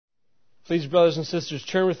Please, brothers and sisters,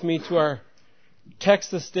 turn with me to our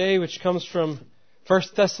text this day, which comes from 1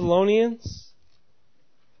 Thessalonians.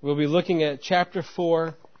 We'll be looking at chapter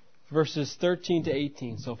 4, verses 13 to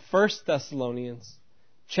 18. So 1 Thessalonians,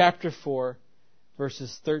 chapter 4,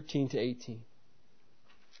 verses 13 to 18.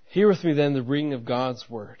 Hear with me then the reading of God's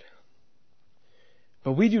Word.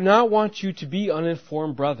 But we do not want you to be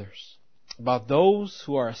uninformed, brothers, about those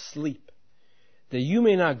who are asleep, that you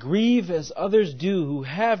may not grieve as others do who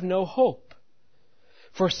have no hope.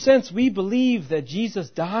 For since we believe that Jesus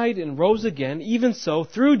died and rose again, even so,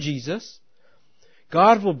 through Jesus,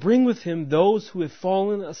 God will bring with Him those who have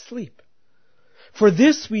fallen asleep. For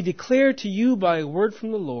this we declare to you by a word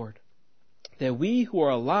from the Lord, that we who are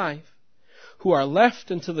alive, who are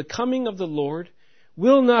left until the coming of the Lord,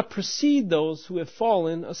 will not precede those who have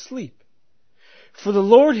fallen asleep. For the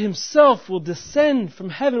Lord Himself will descend from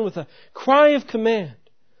heaven with a cry of command,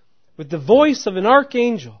 with the voice of an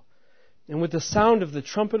archangel, and with the sound of the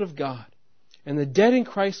trumpet of God. And the dead in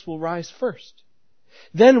Christ will rise first.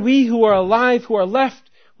 Then we who are alive, who are left,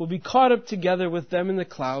 will be caught up together with them in the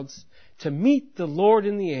clouds to meet the Lord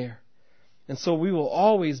in the air. And so we will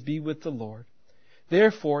always be with the Lord.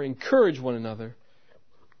 Therefore, encourage one another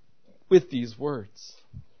with these words.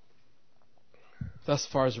 Thus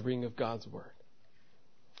far is the reading of God's Word.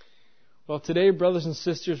 Well, today, brothers and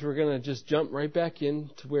sisters, we're going to just jump right back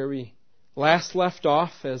in to where we last left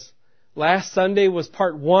off, as last Sunday was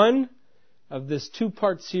part 1 of this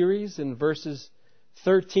 2-part series in verses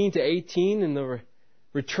 13 to 18 in the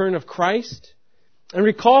return of Christ. And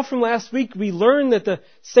recall from last week, we learned that the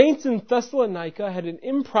saints in Thessalonica had an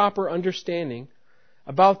improper understanding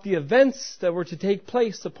about the events that were to take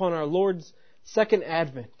place upon our Lord's second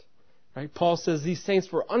advent. Right? Paul says these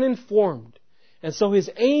saints were uninformed. And so his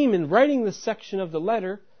aim in writing this section of the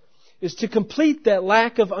letter is to complete that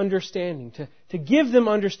lack of understanding, to give them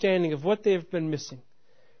understanding of what they have been missing.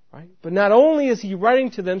 Right? But not only is he writing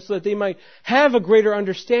to them so that they might have a greater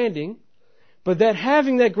understanding, but that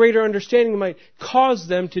having that greater understanding might cause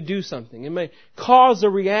them to do something. It might cause a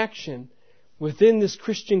reaction within this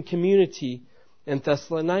Christian community in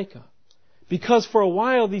Thessalonica. Because for a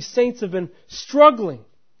while these saints have been struggling.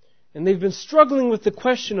 And they've been struggling with the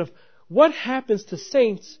question of what happens to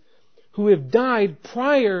saints who have died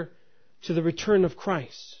prior to the return of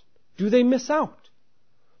Christ? Do they miss out?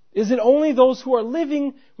 Is it only those who are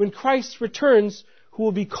living when Christ returns who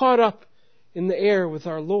will be caught up in the air with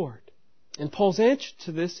our Lord? And Paul's answer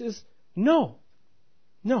to this is no.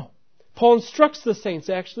 No. Paul instructs the saints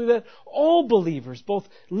actually that all believers, both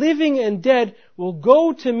living and dead, will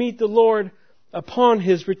go to meet the Lord upon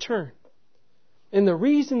His return. And the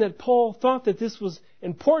reason that Paul thought that this was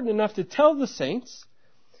important enough to tell the saints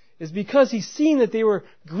is because he's seen that they were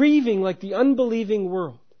grieving like the unbelieving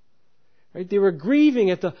world. Right? They were grieving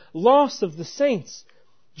at the loss of the saints,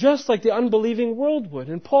 just like the unbelieving world would.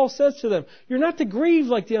 And Paul says to them, you're not to grieve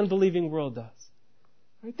like the unbelieving world does.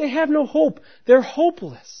 Right? They have no hope. They're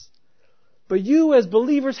hopeless. But you as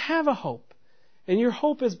believers have a hope. And your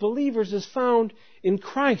hope as believers is found in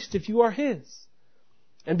Christ if you are His.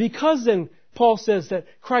 And because then Paul says that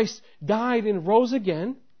Christ died and rose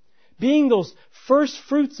again, being those first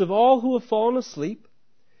fruits of all who have fallen asleep,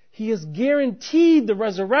 He has guaranteed the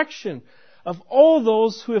resurrection of all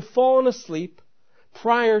those who have fallen asleep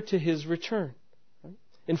prior to His return.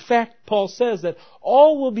 In fact, Paul says that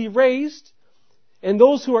all will be raised, and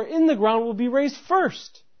those who are in the ground will be raised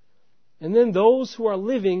first. And then those who are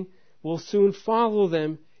living will soon follow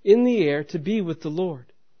them in the air to be with the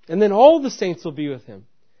Lord. And then all the saints will be with Him.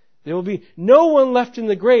 There will be no one left in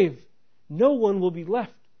the grave. No one will be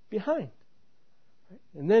left behind.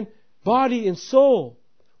 And then body and soul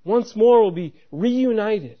once more will be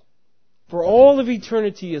reunited for all of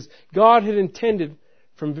eternity as God had intended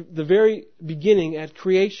from the very beginning at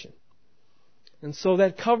creation. And so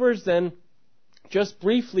that covers then just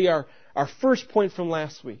briefly our first point from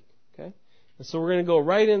last week. Okay? And so we're going to go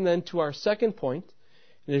right in then to our second point.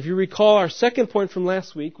 And if you recall, our second point from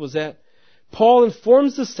last week was that Paul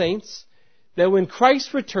informs the saints that when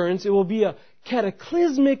Christ returns, it will be a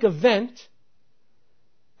cataclysmic event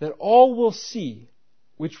that all will see,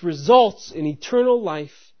 which results in eternal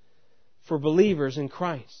life for believers in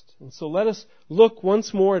Christ. And so let us look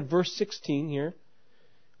once more at verse 16 here,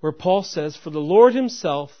 where Paul says, for the Lord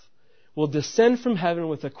Himself will descend from heaven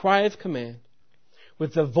with a cry of command,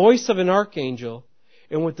 with the voice of an archangel,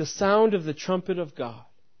 and with the sound of the trumpet of God.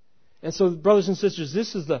 And so, brothers and sisters,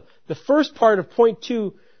 this is the first part of point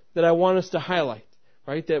 2 that I want us to highlight.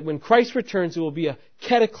 Right? That when Christ returns, it will be a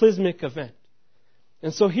cataclysmic event.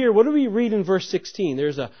 And so here, what do we read in verse 16?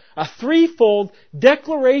 There's a threefold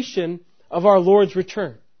declaration of our Lord's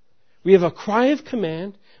return. We have a cry of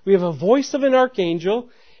command. We have a voice of an archangel.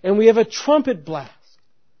 And we have a trumpet blast.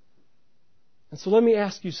 And so let me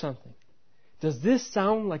ask you something. Does this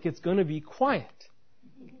sound like it's going to be quiet?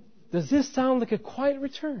 Does this sound like a quiet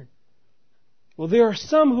return? Well, there are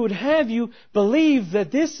some who would have you believe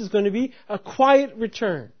that this is going to be a quiet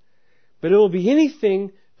return. But it will be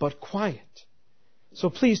anything but quiet. So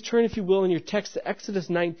please turn, if you will, in your text to Exodus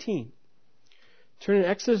 19. Turn to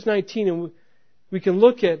Exodus 19 and we can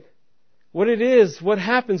look at what it is, what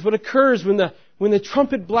happens, what occurs when the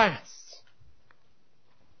trumpet blasts.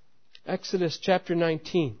 Exodus chapter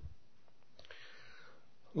 19.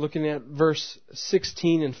 Looking at verse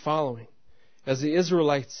 16 and following. As the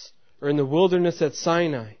Israelites are in the wilderness at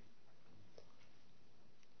Sinai.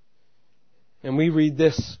 And we read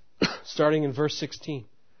this, starting in verse 16.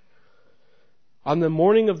 On the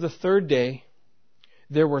morning of the third day,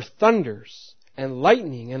 there were thunders and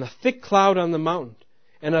lightning and a thick cloud on the mountain,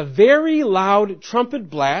 and a very loud trumpet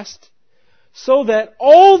blast, so that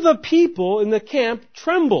all the people in the camp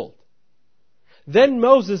trembled. Then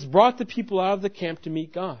Moses brought the people out of the camp to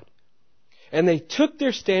meet God. And they took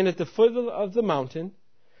their stand at the foot of the mountain.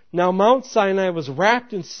 Now Mount Sinai was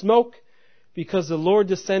wrapped in smoke because the Lord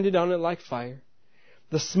descended on it like fire.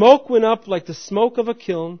 The smoke went up like the smoke of a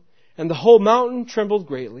kiln, and the whole mountain trembled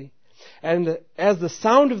greatly. And as the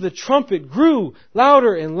sound of the trumpet grew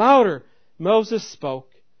louder and louder, Moses spoke,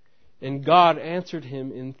 and God answered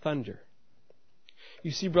him in thunder.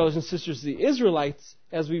 You see, brothers and sisters, the Israelites,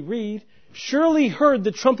 as we read, surely heard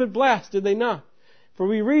the trumpet blast, did they not? For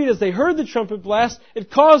we read, as they heard the trumpet blast, it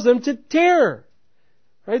caused them to terror.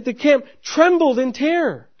 Right? The camp trembled in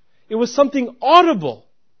terror. It was something audible.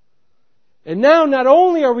 And now not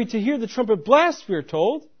only are we to hear the trumpet blast, we are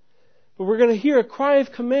told, but we're going to hear a cry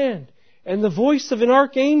of command and the voice of an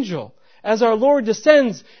archangel as our Lord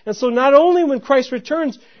descends. And so not only when Christ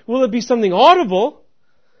returns will it be something audible,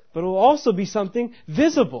 but it will also be something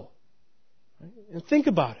visible. Right? And think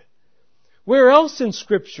about it. Where else in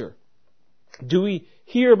Scripture do we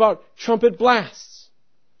hear about trumpet blasts?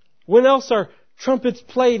 When else are trumpets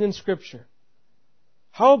played in Scripture?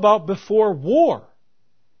 How about before war?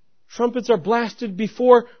 Trumpets are blasted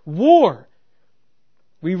before war.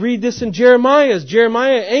 We read this in Jeremiah, as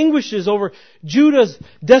Jeremiah anguishes over Judah's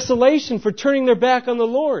desolation for turning their back on the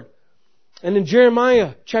Lord. And in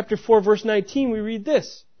Jeremiah chapter 4 verse 19 we read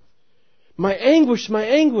this. My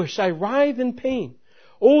anguish, I writhe in pain.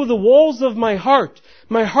 Oh, the walls of my heart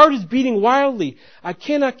is beating wildly. I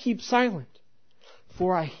cannot keep silent.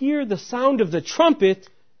 For I hear the sound of the trumpet,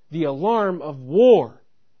 the alarm of war.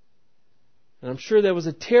 And I'm sure that was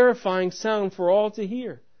a terrifying sound for all to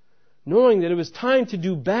hear, knowing that it was time to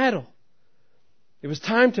do battle. It was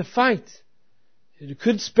time to fight. It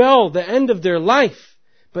could spell the end of their life.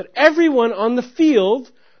 But everyone on the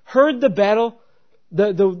field heard the battle,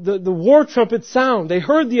 the war trumpet sound. They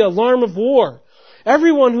heard the alarm of war.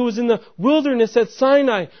 Everyone who was in the wilderness at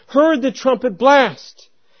Sinai heard the trumpet blast.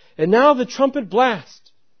 And now the trumpet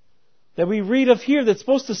blast that we read of here that's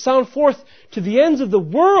supposed to sound forth to the ends of the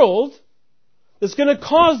world, that's going to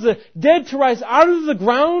cause the dead to rise out of the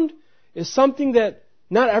ground, is something that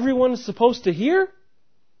not everyone is supposed to hear?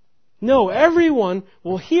 No, everyone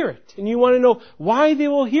will hear it. And you want to know why they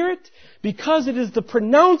will hear it? Because it is the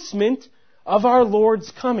pronouncement of our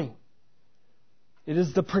Lord's coming. It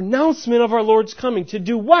is the pronouncement of our Lord's coming. To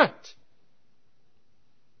do what?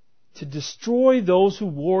 To destroy those who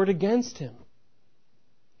warred against Him.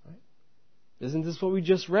 Right? Isn't this what we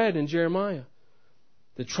just read in Jeremiah?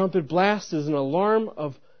 The trumpet blast is an alarm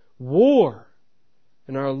of war.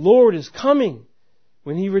 And our Lord is coming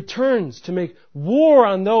when He returns to make war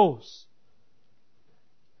on those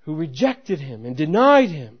who rejected Him and denied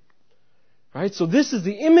Him. Right? So this is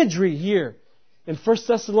the imagery here in 1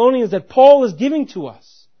 Thessalonians that Paul is giving to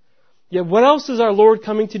us. Yet what else is our Lord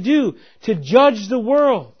coming to do? To judge the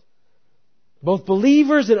world. Both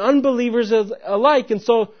believers and unbelievers alike. And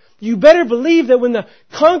so you better believe that when the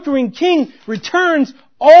conquering King returns,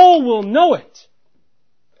 all will know it.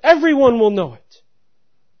 Everyone will know it.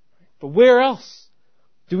 But where else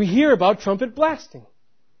do we hear about trumpet blasting?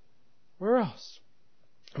 Where else?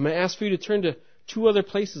 I'm going to ask for you to turn to two other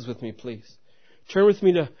places with me, please. Turn with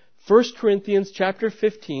me to 1 Corinthians chapter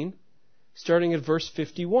 15, starting at verse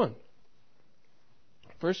 51.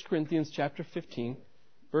 1 Corinthians chapter 15,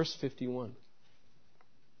 verse 51.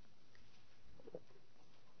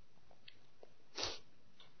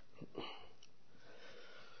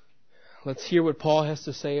 Let's hear what Paul has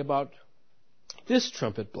to say about this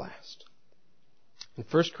trumpet blast. In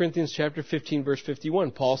 1 Corinthians chapter 15, verse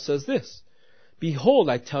 51, Paul says this, Behold,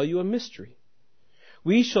 I tell you a mystery.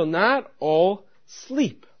 We shall not all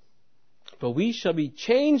sleep, but we shall be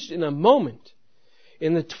changed in a moment,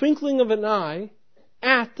 in the twinkling of an eye,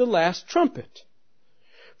 at the last trumpet.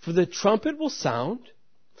 For the trumpet will sound,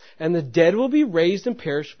 and the dead will be raised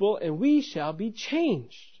imperishable, and we shall be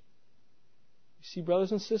changed. You see,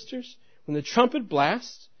 brothers and sisters, when the trumpet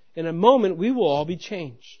blasts, in a moment we will all be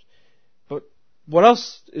changed. But what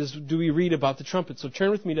else do we read about the trumpet? So turn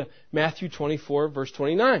with me to Matthew 24, verse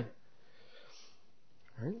 29.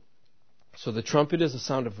 All right. So the trumpet is a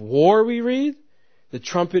sound of war, we read. The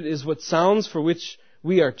trumpet is what sounds for which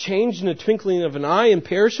we are changed in a twinkling of an eye,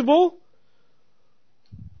 imperishable.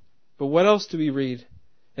 But what else do we read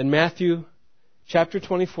in Matthew chapter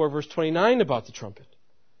 24, verse 29 about the trumpet?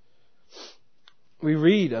 We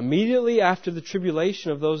read, immediately after the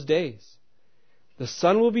tribulation of those days, the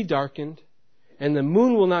sun will be darkened, and the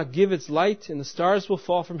moon will not give its light, and the stars will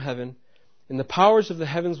fall from heaven, and the powers of the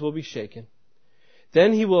heavens will be shaken.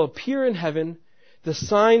 Then he will appear in heaven, the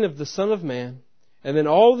sign of the Son of Man, and then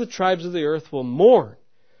all the tribes of the earth will mourn,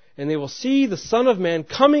 and they will see the Son of Man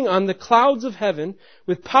coming on the clouds of heaven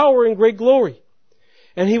with power and great glory.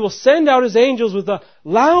 And he will send out his angels with a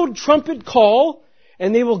loud trumpet call,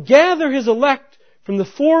 and they will gather his elect from the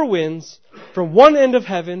four winds, from one end of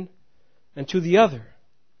heaven and to the other.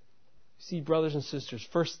 See, brothers and sisters,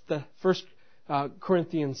 1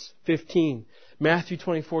 Corinthians 15, Matthew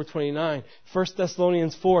 24:29, 1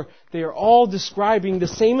 Thessalonians 4, they are all describing the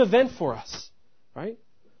same event for us. Right?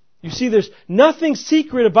 You see, there's nothing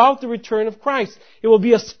secret about the return of Christ. It will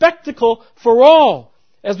be a spectacle for all.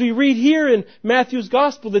 As we read here in Matthew's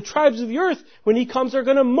Gospel, the tribes of the earth, when He comes, are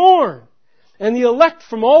going to mourn. And the elect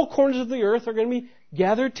from all corners of the earth are going to be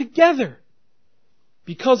gathered together.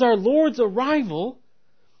 Because our Lord's arrival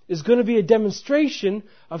is going to be a demonstration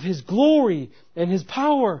of His glory and His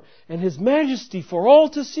power and His majesty for all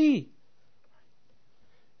to see.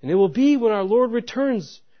 And it will be when our Lord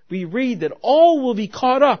returns, we read that all will be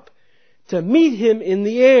caught up to meet Him in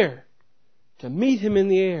the air. To meet Him in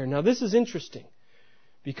the air. Now this is interesting,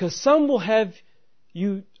 because some will have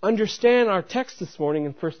you understand our text this morning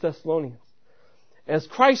in 1 Thessalonians as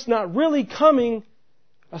Christ not really coming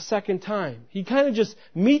a second time. He kind of just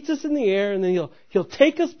meets us in the air, and then He'll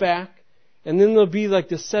take us back, and then there'll be like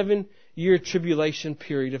this 7-year tribulation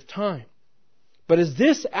period of time. But is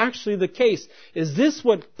this actually the case? Is this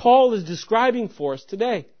what Paul is describing for us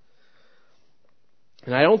today?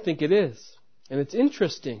 And I don't think it is. And it's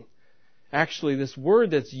interesting, actually, this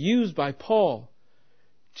word that's used by Paul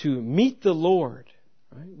to meet the Lord.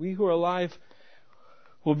 Right? We who are alive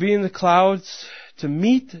will be in the clouds to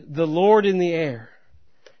meet the Lord in the air.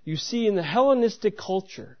 You see, in the Hellenistic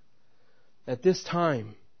culture at this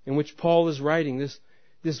time in which Paul is writing,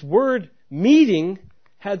 this word meeting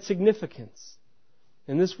had significance.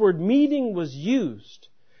 And this word meeting was used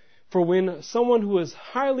for when someone who was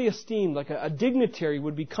highly esteemed, like a dignitary,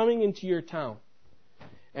 would be coming into your town.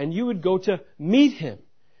 And you would go to meet him.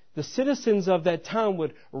 The citizens of that town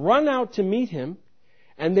would run out to meet him,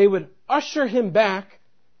 and they would usher him back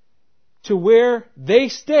to where they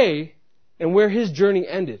stay and where his journey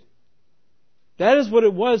ended. That is what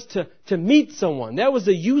it was to meet someone. That was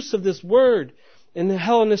the use of this word in the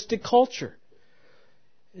Hellenistic culture.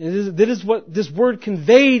 That is what this word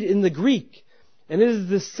conveyed in the Greek. And it is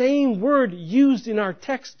the same word used in our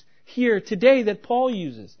text here today that Paul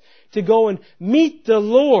uses. To go and meet the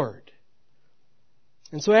Lord.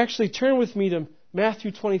 And so actually turn with me to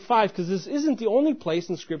Matthew 25, because this isn't the only place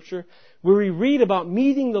in Scripture where we read about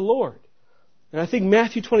meeting the Lord. And I think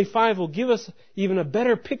Matthew 25 will give us even a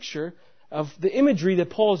better picture of the imagery that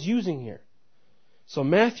Paul's using here. So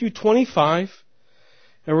Matthew 25,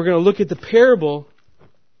 and we're going to look at the parable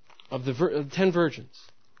of the 10 virgins.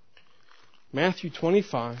 Matthew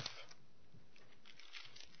 25,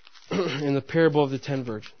 in the parable of the 10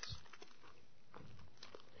 virgins.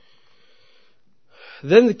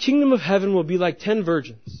 Then the kingdom of heaven will be like 10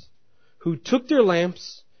 virgins, who took their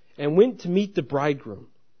lamps and went to meet the bridegroom.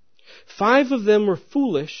 5 of them were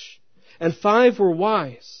foolish, and 5 were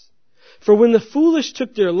wise. For when the foolish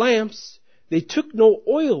took their lamps, they took no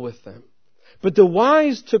oil with them. But the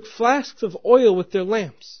wise took flasks of oil with their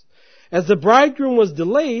lamps. As the bridegroom was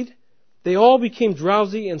delayed, they all became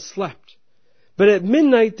drowsy and slept. But at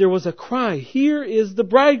midnight there was a cry, "Here is the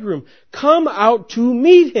bridegroom. Come out to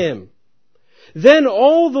meet him." Then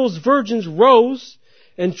all those virgins rose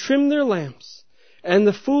and trimmed their lamps. And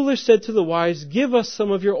the foolish said to the wise, "Give us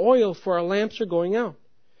some of your oil, for our lamps are going out."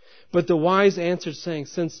 But the wise answered, saying,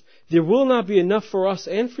 "Since there will not be enough for us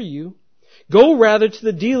and for you, go rather to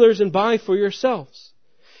the dealers and buy for yourselves."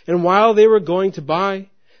 And while they were going to buy,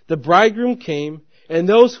 the bridegroom came, and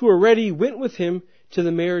those who were ready went with him to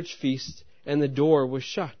the marriage feast, and the door was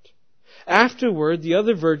shut. Afterward, the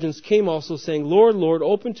other virgins came also, saying, Lord, Lord,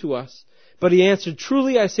 open to us. But he answered,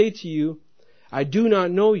 Truly I say to you, I do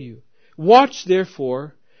not know you. Watch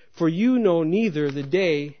therefore, for you know neither the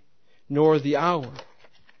day nor the hour.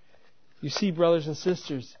 You see, brothers and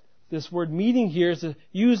sisters, this word meeting here is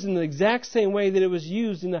used in the exact same way that it was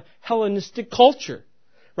used in the Hellenistic culture.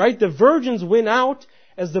 Right? The virgins went out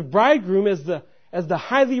as the bridegroom, as the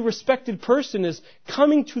highly respected person is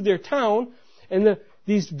coming to their town, and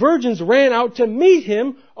these virgins ran out to meet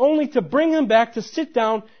him, only to bring him back to sit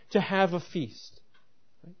down to have a feast.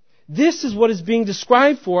 This is what is being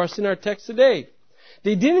described for us in our text today.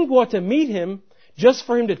 They didn't go out to meet him just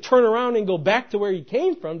for him to turn around and go back to where he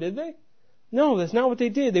came from, did they? No, that's not what they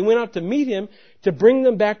did. They went out to meet him to bring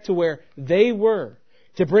them back to where they were,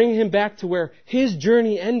 to bring him back to where his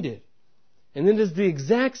journey ended. And it is the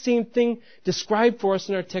exact same thing described for us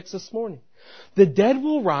in our text this morning. The dead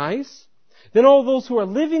will rise, then all those who are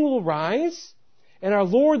living will rise, and our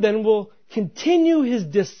Lord then will continue his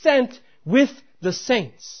descent with the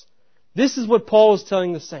saints. This is what Paul is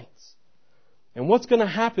telling the saints. And what's going to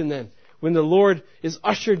happen then when the Lord is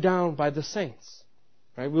ushered down by the saints?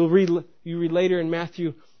 Right? You read later in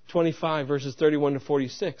Matthew 25, verses 31 to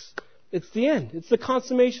 46. It's the end. It's the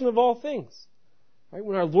consummation of all things. Right?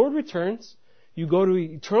 When our Lord returns, you go to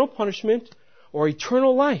eternal punishment or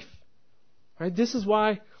eternal life. Right? This is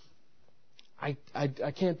why I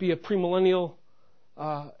can't be a premillennial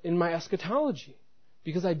in my eschatology.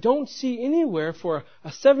 Because I don't see anywhere for a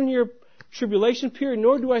 7-year tribulation period,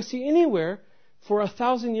 nor do I see anywhere for a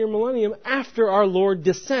 1,000-year millennium after our Lord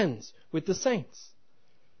descends with the saints.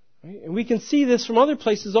 Right? And we can see this from other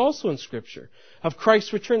places also in Scripture of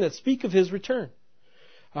Christ's return that speak of His return.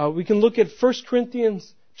 We can look at 1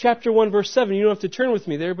 Corinthians chapter 1 verse 7. You don't have to turn with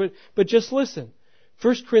me there, but just listen.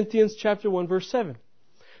 1 Corinthians chapter 1 verse 7.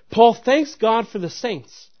 Paul thanks God for the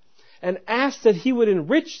saints and asks that He would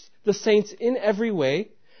enrich the saints in every way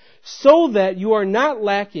so that you are not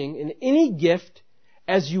lacking in any gift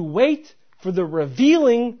as you wait for the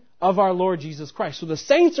revealing of our Lord Jesus Christ. So the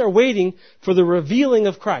saints are waiting for the revealing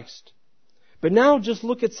of Christ. But now just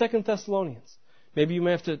look at 2 Thessalonians. Maybe you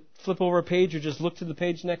may have to flip over a page or just look to the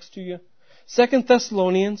page next to you. 2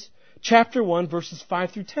 Thessalonians chapter 1 verses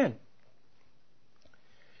 5 through 10.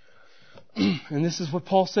 And this is what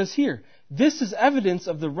Paul says here. This is evidence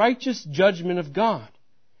of the righteous judgment of God,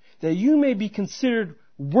 that you may be considered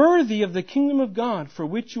worthy of the kingdom of God for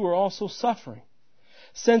which you are also suffering.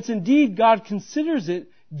 Since indeed God considers it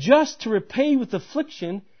just to repay with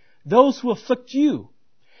affliction those who afflict you,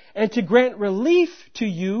 and to grant relief to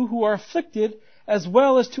you who are afflicted, as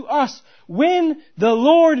well as to us, when the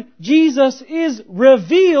Lord Jesus is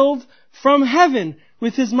revealed from heaven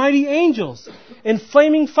with His mighty angels in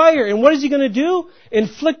flaming fire. And what is He going to do?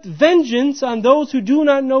 Inflict vengeance on those who do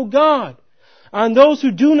not know God, on those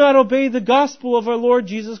who do not obey the gospel of our Lord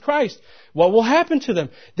Jesus Christ. What will happen to them?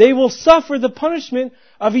 They will suffer the punishment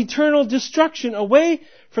of eternal destruction away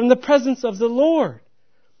from the presence of the Lord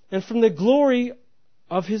and from the glory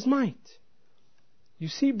of His might. You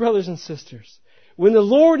see, brothers and sisters, when the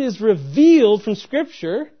Lord is revealed from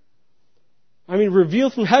Scripture,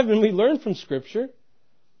 revealed from heaven, we learn from Scripture,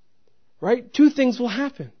 right? Two things will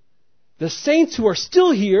happen. The saints who are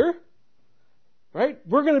still here, right?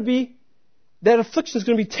 That affliction is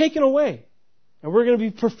going to be taken away. And we're going to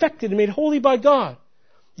be perfected and made holy by God.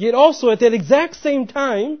 Yet also at that exact same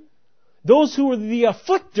time, those who are the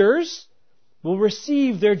afflictors will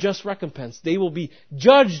receive their just recompense. They will be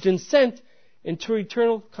judged and sent into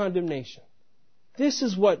eternal condemnation. This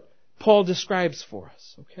is what Paul describes for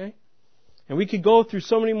us, okay? And we could go through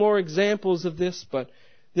so many more examples of this, but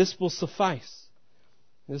this will suffice.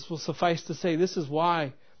 This will suffice to say this is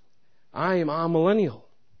why I am amillennial.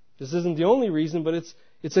 This isn't the only reason, but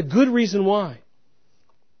it's a good reason why.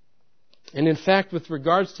 And in fact, with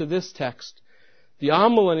regards to this text, the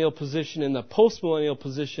amillennial position and the postmillennial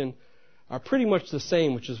position are pretty much the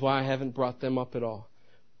same, which is why I haven't brought them up at all.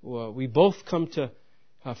 Well, we both come to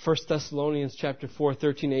 1 Thessalonians chapter 4,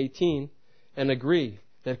 13, 18, and agree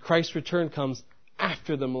that Christ's return comes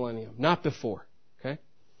after the millennium, not before. Okay?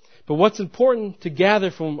 But what's important to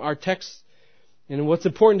gather from our text, and what's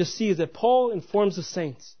important to see, is that Paul informs the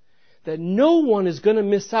saints that no one is going to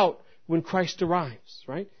miss out when Christ arrives,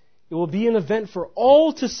 right? It will be an event for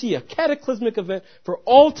all to see, a cataclysmic event for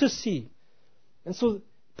all to see. And so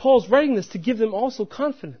Paul's writing this to give them also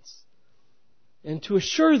confidence and to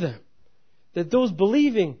assure them that those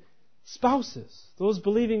believing spouses, those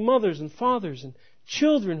believing mothers and fathers and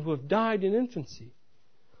children who have died in infancy,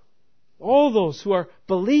 all those who are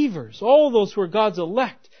believers, all those who are God's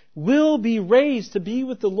elect, will be raised to be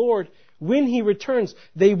with the Lord when He returns,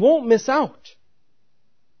 they won't miss out.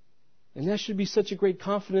 And that should be such a great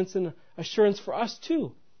confidence and assurance for us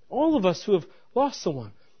too. All of us who have lost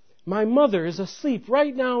someone. My mother is asleep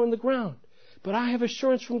right now in the ground. But I have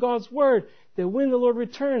assurance from God's Word that when the Lord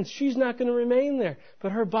returns, she's not going to remain there.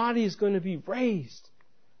 But her body is going to be raised.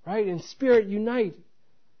 Right? And spirit unite.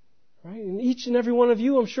 Right? And each and every one of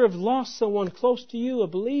you, I'm sure, have lost someone close to you, a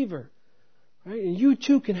believer. Right? And you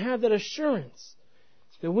too can have that assurance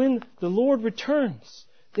that when the Lord returns,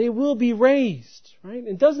 they will be raised. Right?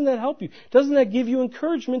 And doesn't that help you? Doesn't that give you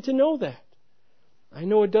encouragement to know that? I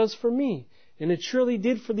know it does for me. And it surely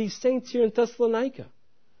did for these saints here in Thessalonica.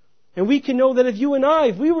 And we can know that if you and I,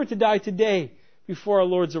 if we were to die today before our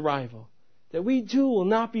Lord's arrival, that we too will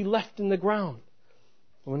not be left in the ground.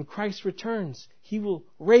 When Christ returns, He will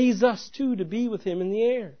raise us too to be with Him in the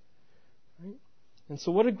air. Right? And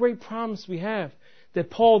so what a great promise we have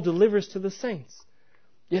that Paul delivers to the saints.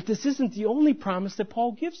 Yet this isn't the only promise that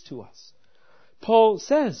Paul gives to us. Paul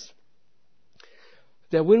says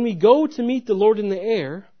that when we go to meet the Lord in the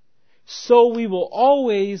air, so we will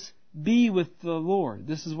always be with the Lord.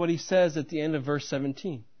 This is what he says at the end of verse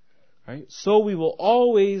 17. Right? So we will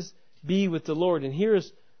always be with the Lord. And here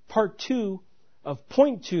is part 2 of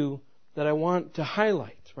point 2 that I want to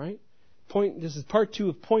highlight. Right? This is part 2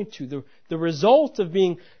 of point 2. The result of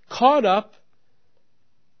being caught up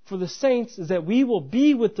for the saints is that we will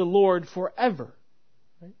be with the Lord forever.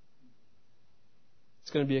 Right?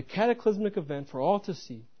 It's going to be a cataclysmic event for all to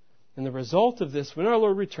see. And the result of this, when our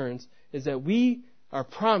Lord returns, is that we are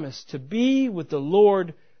promised to be with the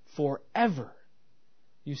Lord forever.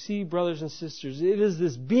 You see, brothers and sisters, it is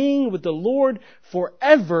this being with the Lord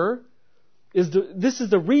forever, this is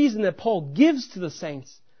the reason that Paul gives to the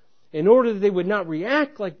saints, in order that they would not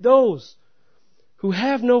react like those who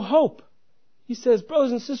have no hope. He says,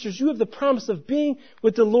 brothers and sisters, you have the promise of being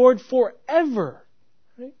with the Lord forever.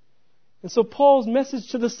 Right? And so Paul's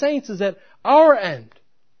message to the saints is that our end,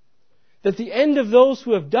 that the end of those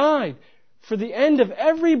who have died, for the end of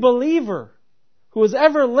every believer who has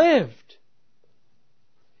ever lived,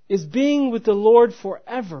 is being with the Lord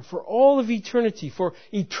forever, for all of eternity, for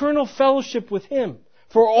eternal fellowship with Him,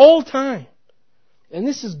 for all time. And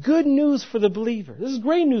this is good news for the believer. This is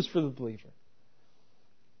great news for the believer.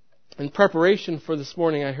 In preparation for this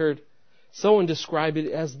morning, I heard someone describe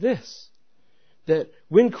it as this, that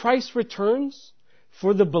when Christ returns,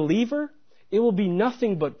 for the believer, it will be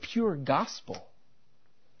nothing but pure gospel.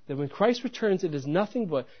 That when Christ returns, it is nothing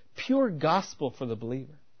but pure gospel for the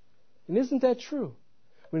believer. And isn't that true?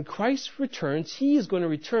 When Christ returns, He is going to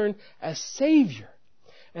return as Savior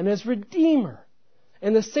and as Redeemer.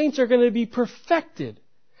 And the saints are going to be perfected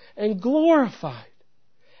and glorified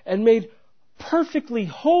and made perfectly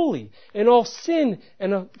holy. And all sin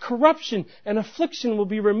and corruption and affliction will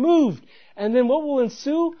be removed. And then what will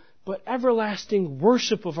ensue? But everlasting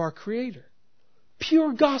worship of our Creator.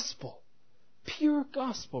 Pure gospel. Pure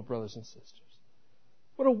gospel, brothers and sisters.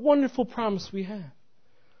 What a wonderful promise we have.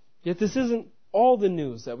 Yet this isn't all the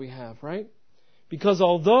news that we have, right? Because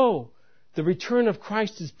although the return of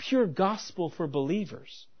Christ is pure gospel for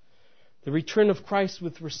believers, the return of Christ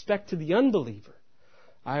with respect to the unbeliever,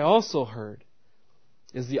 I also heard,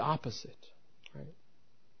 is the opposite. Right?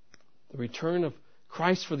 The return of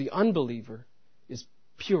Christ for the unbeliever is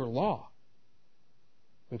pure law.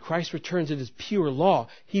 When Christ returns, it is pure law.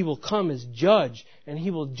 He will come as judge, and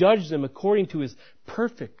He will judge them according to His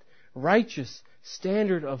perfect, righteous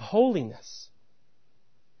standard of holiness.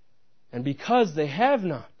 And because they have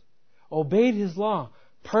not obeyed His law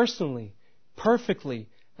personally, perfectly,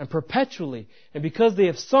 and perpetually, and because they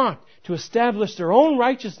have sought to establish their own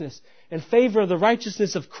righteousness in favor of the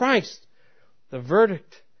righteousness of Christ, the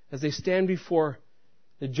verdict as they stand before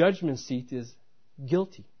the judgment seat is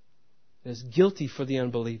guilty. It is guilty for the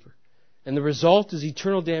unbeliever. And the result is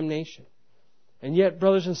eternal damnation. And yet,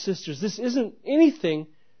 brothers and sisters, this isn't anything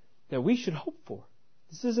that we should hope for.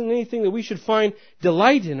 This isn't anything that we should find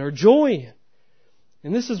delight in or joy in.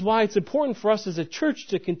 And this is why it's important for us as a church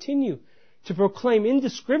to continue to proclaim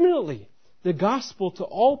indiscriminately the gospel to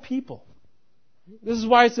all people. This is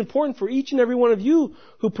why it's important for each and every one of you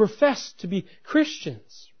who profess to be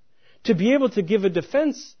Christians to be able to give a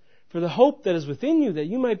defense for the hope that is within you, that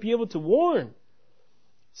you might be able to warn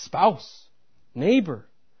spouse, neighbor,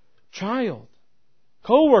 child,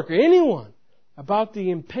 co-worker, anyone about the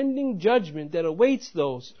impending judgment that awaits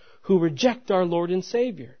those who reject our Lord and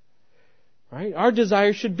Savior. Right? Our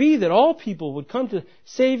desire should be that all people would come to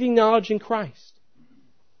saving knowledge in Christ.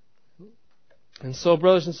 And so,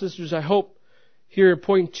 brothers and sisters, I hope here at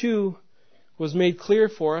point 2 was made clear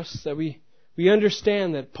for us that we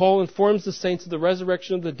understand that Paul informs the saints of the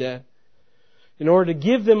resurrection of the dead, in order to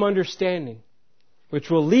give them understanding, which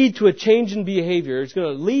will lead to a change in behavior. It's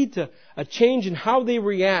going to lead to a change in how they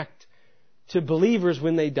react to believers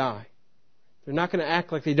when they die. They're not going to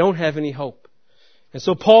act like they don't have any hope. And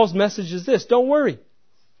so Paul's message is this: don't worry.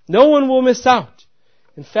 No one will miss out.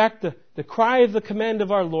 In fact, the cry of the command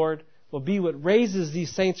of our Lord will be what raises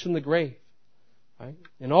these saints from the grave. Right?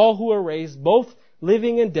 And all who are raised, both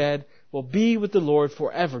living and dead, will be with the Lord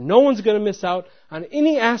forever. No one's going to miss out on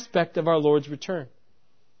any aspect of our Lord's return.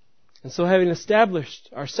 And so, having established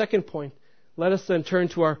our second point, let us then turn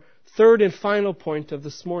to our third and final point of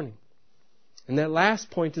this morning. And that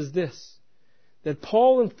last point is this: that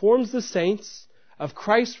Paul informs the saints of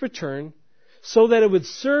Christ's return so that it would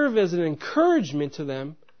serve as an encouragement to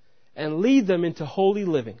them and lead them into holy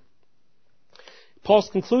living.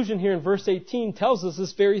 Paul's conclusion here in verse 18 tells us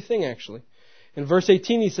this very thing, actually. In verse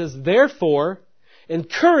 18 he says, therefore,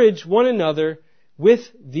 encourage one another with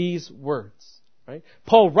these words. Right?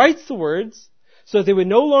 Paul writes the words so that they would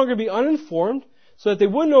no longer be uninformed, so that they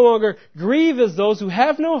would no longer grieve as those who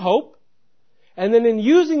have no hope. And then in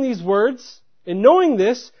using these words, in knowing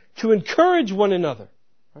this, to encourage one another.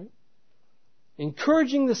 Right?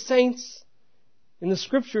 Encouraging the saints in the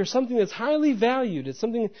Scripture is something that's highly valued. It's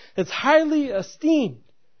something that's highly esteemed.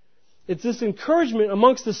 It's this encouragement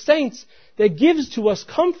amongst the saints that gives to us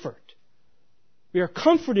comfort. We are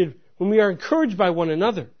comforted when we are encouraged by one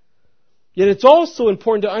another. Yet it's also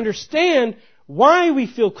important to understand why we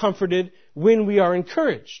feel comforted when we are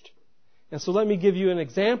encouraged. And so let me give you an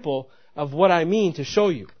example of what I mean to show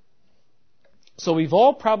you. So we've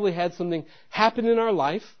all probably had something happen in our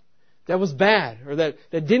life that was bad or that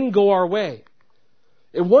didn't go our way.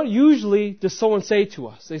 And what usually does someone say to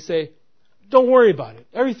us? They say, don't worry about it.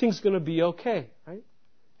 Everything's going to be okay. Right?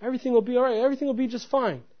 Everything will be all right. Everything will be just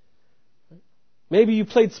fine. Right? Maybe you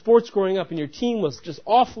played sports growing up and your team was just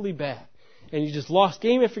awfully bad. And you just lost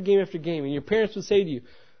game after game after game. And your parents would say to you,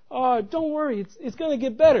 oh, don't worry. It's going to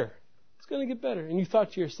get better. It's going to get better. And you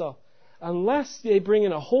thought to yourself, unless they bring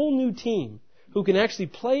in a whole new team who can actually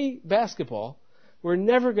play basketball, we're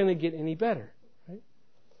never going to get any better. Right?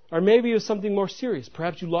 Or maybe it was something more serious.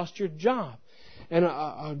 Perhaps you lost your job. And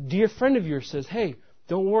a dear friend of yours says, hey,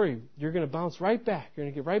 don't worry. You're going to bounce right back. You're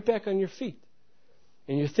going to get right back on your feet.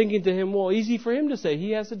 And you're thinking to him, well, easy for him to say.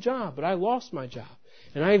 He has a job, but I lost my job.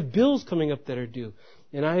 And I have bills coming up that are due.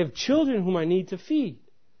 And I have children whom I need to feed.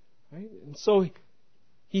 Right? And so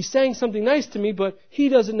he's saying something nice to me, but he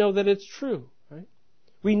doesn't know that it's true. Right?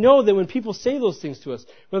 We know that when people say those things to us,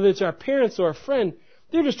 whether it's our parents or a friend,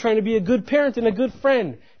 they're just trying to be a good parent and a good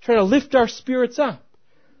friend, trying to lift our spirits up.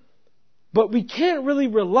 But we can't really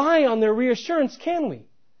rely on their reassurance, can we?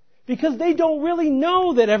 Because they don't really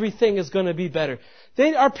know that everything is going to be better.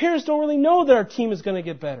 Our parents don't really know that our team is going to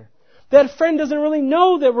get better. That friend doesn't really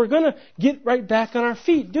know that we're going to get right back on our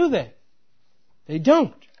feet, do they? They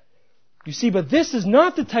don't. You see, but this is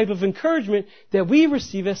not the type of encouragement that we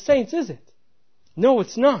receive as saints, is it? No,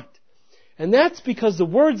 it's not. And that's because the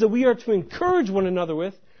words that we are to encourage one another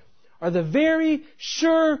with are the very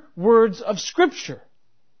sure words of Scripture.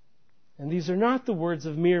 And these are not the words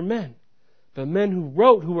of mere men, but men who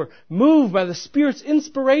wrote, who were moved by the Spirit's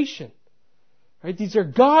inspiration. Right? These are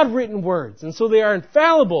God-written words, and so they are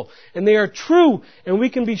infallible, and they are true, and we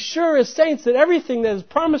can be sure as saints that everything that is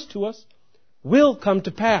promised to us will come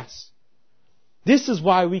to pass. This is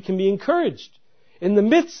why we can be encouraged in the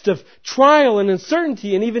midst of trial and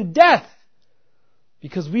uncertainty and even death,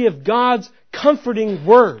 because we have God's comforting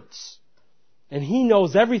words, and He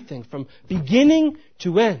knows everything from beginning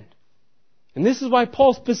to end. And this is why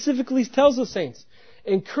Paul specifically tells the saints,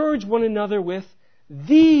 encourage one another with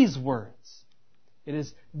these words. It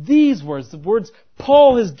is these words, the words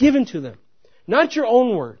Paul has given to them. Not your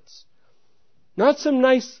own words. Not some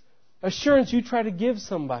nice assurance you try to give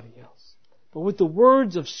somebody else. But with the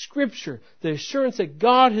words of Scripture, the assurance that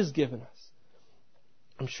God has given us.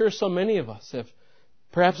 I'm sure so many of us have,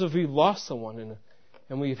 perhaps if we've lost someone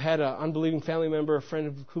and we've had an unbelieving family member or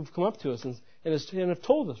friend who've come up to us and have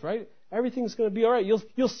told us, right? Everything's going to be all right.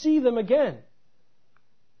 You'll see them again.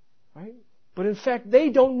 Right? But in fact, they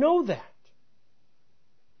don't know that.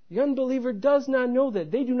 The unbeliever does not know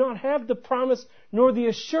that. They do not have the promise nor the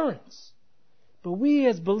assurance. But we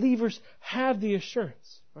as believers have the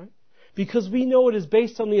assurance, right? Because we know it is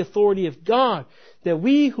based on the authority of God that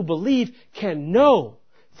we who believe can know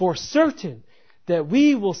for certain that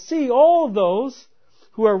we will see all those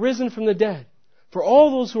who are risen from the dead. For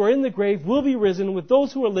all those who are in the grave will be risen with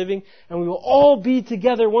those who are living, and we will all be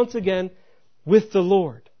together once again with the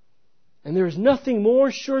Lord. And there is nothing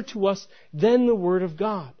more sure to us than the Word of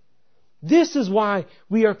God. This is why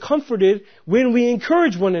we are comforted when we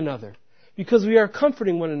encourage one another. because we are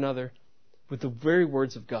comforting one another with the very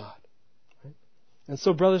words of God. Right? And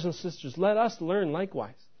so, brothers and sisters, let us learn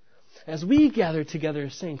likewise, as we gather together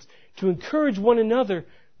as saints, to encourage one another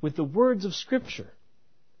with the words of Scripture.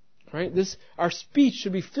 Right? Our speech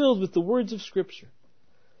should be filled with the words of Scripture.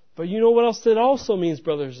 But you know what else that also means,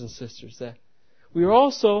 brothers and sisters? That we are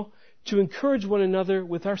also to encourage one another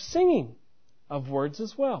with our singing of words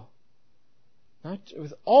as well. Not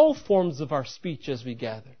with all forms of our speech as we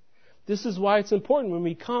gather. This is why it's important when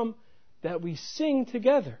we come that we sing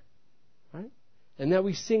together. Right? And that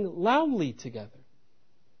we sing loudly together.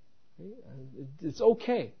 Right? It's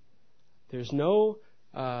okay. There's no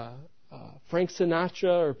Frank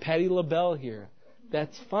Sinatra or Patti LaBelle here.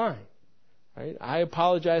 That's fine. Right? I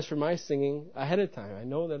apologize for my singing ahead of time. I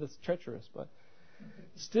know that it's treacherous, but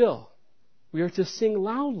still, we are to sing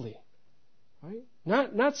loudly. Right?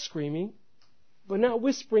 Not screaming, but not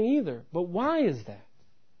whispering either. But why is that?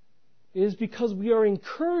 It is because we are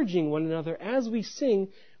encouraging one another as we sing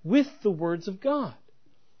with the words of God.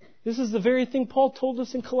 This is the very thing Paul told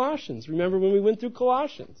us in Colossians. Remember when we went through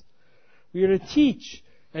Colossians? We are to teach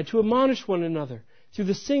and to admonish one another through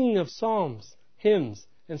the singing of psalms, hymns,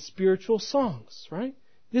 and spiritual songs, right?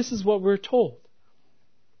 This is what we're told.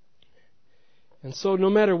 And so no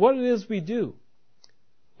matter what it is we do,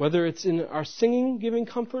 whether it's in our singing giving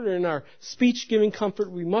comfort or in our speech giving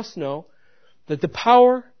comfort, we must know that the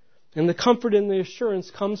power and the comfort and the assurance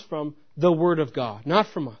comes from the Word of God, not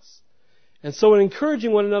from us. And so in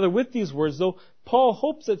encouraging one another with these words, though, Paul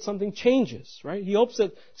hopes that something changes, right? He hopes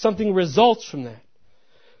that something results from that.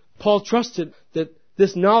 Paul trusted that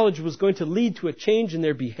this knowledge was going to lead to a change in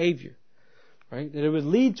their behavior, right? That it would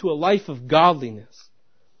lead to a life of godliness.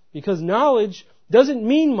 Because knowledge doesn't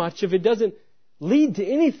mean much if it doesn't lead to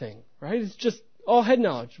anything, right? It's just all head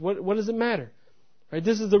knowledge. What does it matter? Right?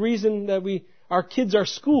 This is the reason that our kids are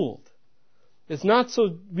schooled. It's not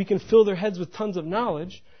so we can fill their heads with tons of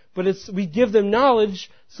knowledge, but we give them knowledge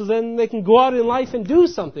so then they can go out in life and do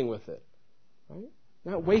something with it. Right?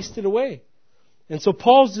 Not waste it away. And so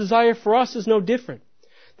Paul's desire for us is no different.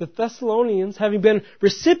 The Thessalonians, having been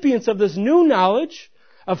recipients of this new knowledge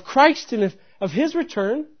of Christ and of His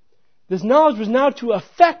return, this knowledge was now to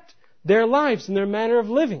affect their lives and their manner of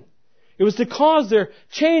living. It was to cause their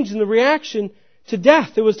change in the reaction to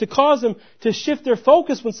death. It was to cause them to shift their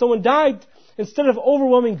focus when someone died, instead of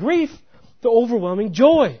overwhelming grief, to overwhelming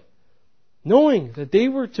joy, knowing that they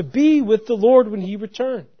were to be with the Lord when He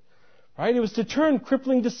returned. Right? It was to turn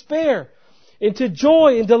crippling despair into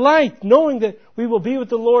joy and delight, knowing that we will be with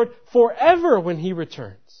the Lord forever when He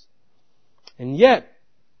returns. And yet,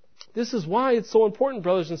 this is why it's so important,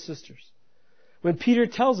 brothers and sisters. When Peter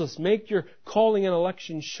tells us, make your calling and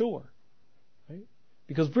election sure. Right?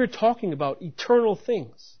 Because we're talking about eternal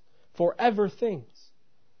things, forever things.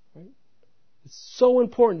 Right? It's so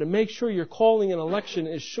important to make sure your calling and election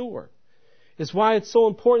is sure. It's why it's so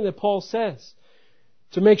important that Paul says,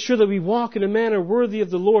 to make sure that we walk in a manner worthy of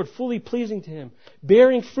the Lord, fully pleasing to Him,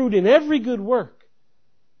 bearing fruit in every good work,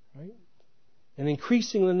 right? And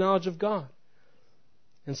increasing the knowledge of God.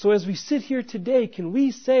 And so as we sit here today, can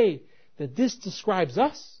we say that this describes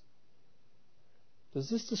us? Does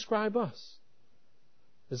this describe us?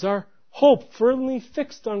 Is our hope firmly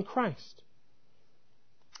fixed on Christ?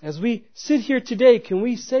 As we sit here today, can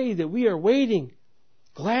we say that we are waiting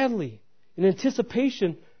gladly in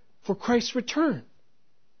anticipation for Christ's return?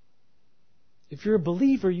 If you're a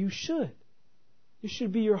believer, you should. It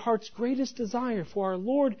should be your heart's greatest desire for our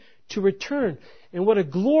Lord to return. And what a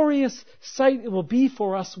glorious sight it will be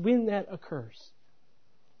for us when that occurs.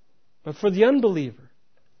 But for the unbeliever,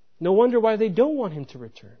 no wonder why they don't want Him to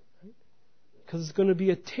return. Right? Because it's going to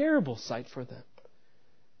be a terrible sight for them.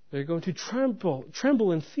 They're going to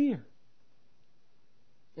tremble in fear.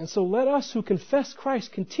 And so let us who confess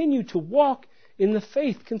Christ continue to walk in the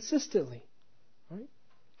faith consistently. Right?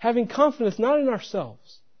 Having confidence not in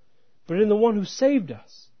ourselves, but in the one who saved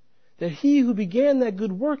us. That He who began that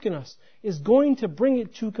good work in us is going to bring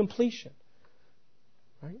it to completion.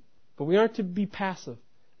 Right? But we aren't to be passive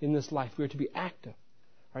in this life. We are to be active.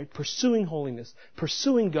 Right? Pursuing holiness,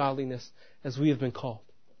 pursuing godliness as we have been called.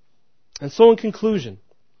 And so in conclusion,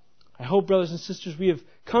 I hope, brothers and sisters, we have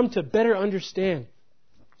come to better understand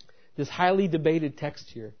this highly debated text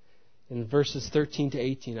here in verses 13 to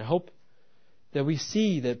 18. I hope that we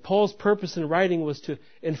see that Paul's purpose in writing was to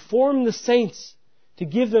inform the saints, to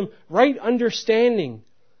give them right understanding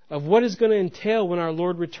of what is going to entail when our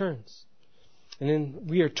Lord returns. And then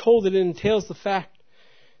we are told that it entails the fact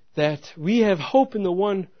that we have hope in the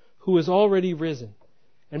one who is already risen.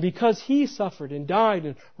 And because He suffered and died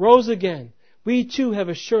and rose again, we too have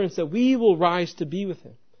assurance that we will rise to be with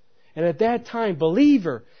Him. And at that time,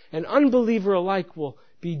 believer and unbeliever alike will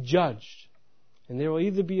be judged. And there will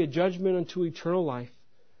either be a judgment unto eternal life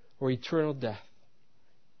or eternal death.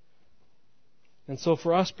 And so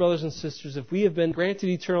for us, brothers and sisters, if we have been granted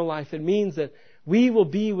eternal life, it means that we will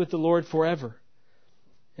be with the Lord forever.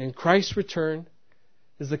 And Christ's return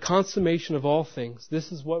is the consummation of all things.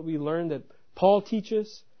 This is what we learn that Paul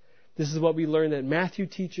teaches. This is what we learn that Matthew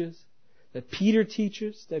teaches, that Peter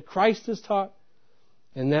teaches, that Christ has taught,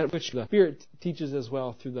 and that which the Spirit teaches as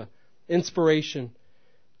well through the inspiration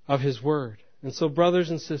of His Word. And so, brothers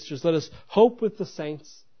and sisters, let us hope with the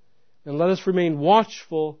saints, and let us remain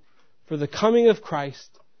watchful for the coming of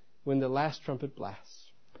Christ when the last trumpet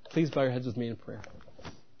blasts. Please bow your heads with me in prayer.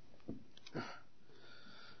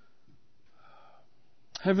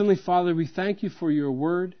 Heavenly Father, we thank you for your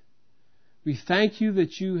Word. We thank you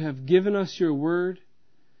that you have given us your Word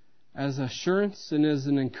as assurance and as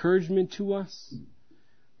an encouragement to us.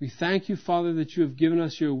 We thank you, Father, that you have given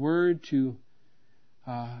us your Word to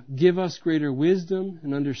give us greater wisdom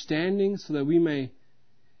and understanding so that we may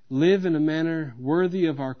live in a manner worthy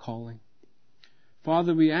of our calling.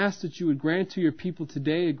 Father, we ask that you would grant to your people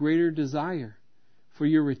today a greater desire for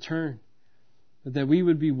your return, that we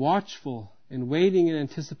would be watchful and waiting in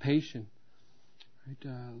anticipation,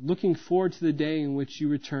 right? Looking forward to the day in which you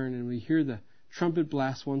return and we hear the trumpet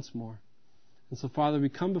blast once more. And so, Father, we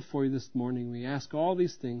come before you this morning. We ask all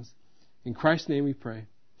these things. In Christ's name we pray.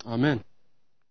 Amen.